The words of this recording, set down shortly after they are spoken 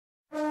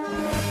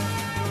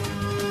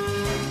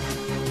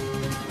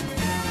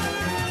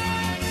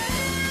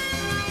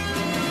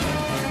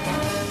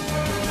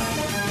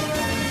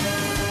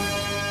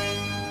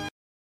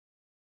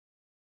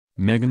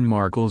Meghan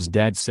Markle's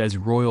dad says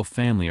royal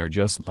family are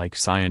just like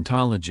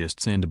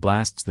Scientologists and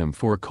blasts them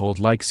for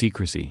cult-like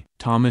secrecy.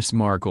 Thomas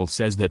Markle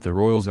says that the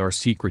royals are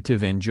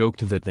secretive and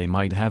joked that they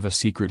might have a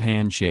secret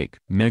handshake.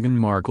 Meghan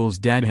Markle's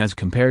dad has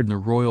compared the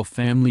royal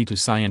family to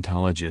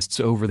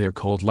Scientologists over their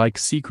cult-like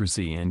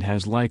secrecy and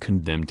has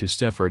likened them to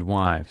Stepford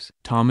wives.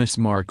 Thomas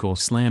Markle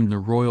slammed the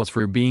royals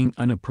for being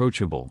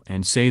unapproachable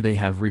and say they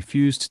have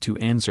refused to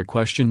answer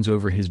questions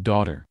over his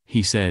daughter.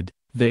 He said,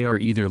 "They are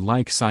either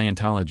like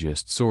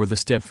Scientologists or the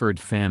Stepford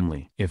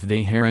family. If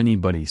they hear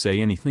anybody say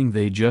anything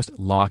they just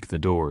lock the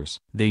doors.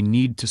 They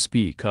need to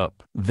speak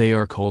up. They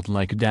are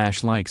cult-like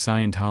like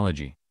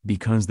Scientology,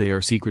 because they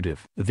are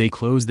secretive. They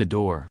close the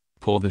door,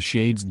 pull the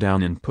shades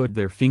down and put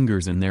their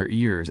fingers in their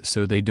ears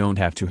so they don't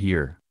have to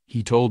hear,"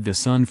 he told The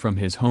Sun from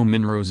his home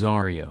in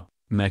Rosario,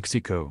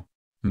 Mexico.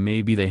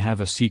 Maybe they have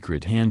a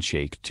secret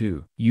handshake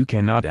too. You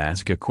cannot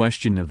ask a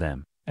question of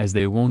them, as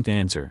they won't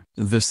answer.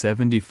 The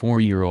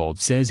 74-year-old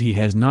says he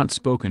has not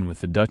spoken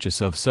with the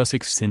Duchess of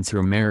Sussex since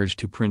her marriage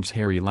to Prince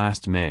Harry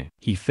last May.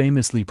 He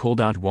famously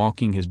pulled out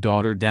walking his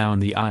daughter down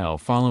the aisle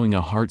following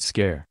a heart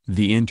scare.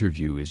 The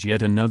interview is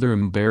yet another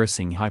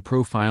embarrassing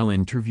high-profile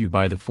interview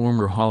by the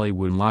former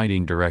Hollywood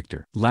lighting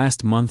director.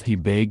 Last month he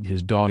begged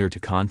his daughter to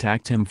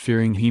contact him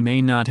fearing he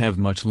may not have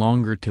much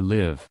longer to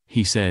live.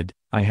 He said,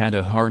 "I had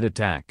a heart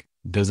attack.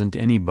 Doesn't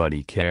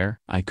anybody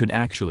care? I could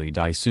actually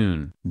die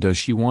soon. Does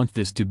she want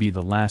this to be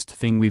the last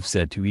thing we've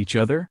said to each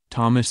other?"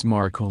 Thomas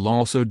Markle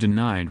also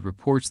denied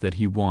reports that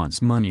he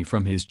wants money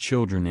from his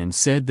children and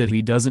said that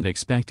he doesn't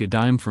expect a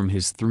dime from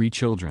his 3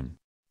 children.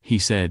 He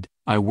said,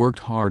 "I worked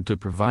hard to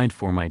provide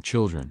for my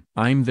children.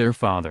 I'm their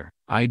father.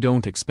 I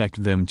don't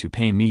expect them to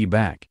pay me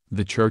back."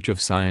 The Church of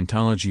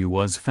Scientology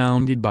was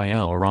founded by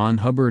L. Ron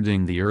Hubbard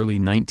in the early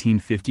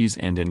 1950s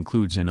and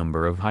includes a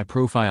number of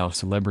high-profile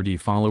celebrity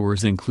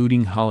followers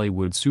including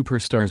Hollywood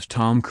superstars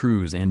Tom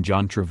Cruise and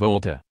John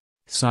Travolta.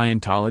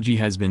 Scientology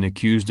has been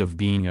accused of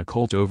being a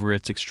cult over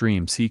its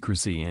extreme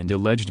secrecy and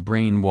alleged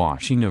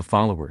brainwashing of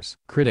followers.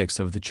 Critics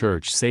of the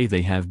church say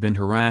they have been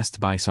harassed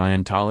by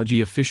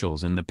Scientology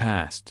officials in the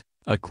past,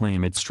 a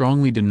claim it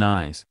strongly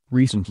denies.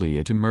 Recently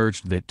it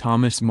emerged that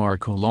Thomas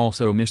Markle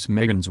also missed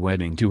Meghan's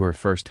wedding to her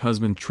first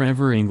husband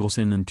Trevor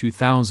Ingleson in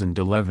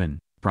 2011,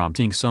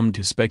 prompting some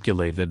to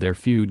speculate that their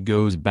feud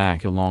goes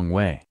back a long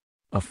way.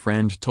 A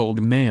friend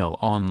told Mail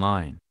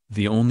Online,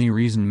 "The only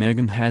reason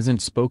Meghan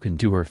hasn't spoken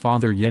to her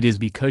father yet is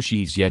because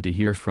she's yet to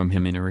hear from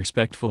him in a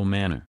respectful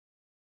manner."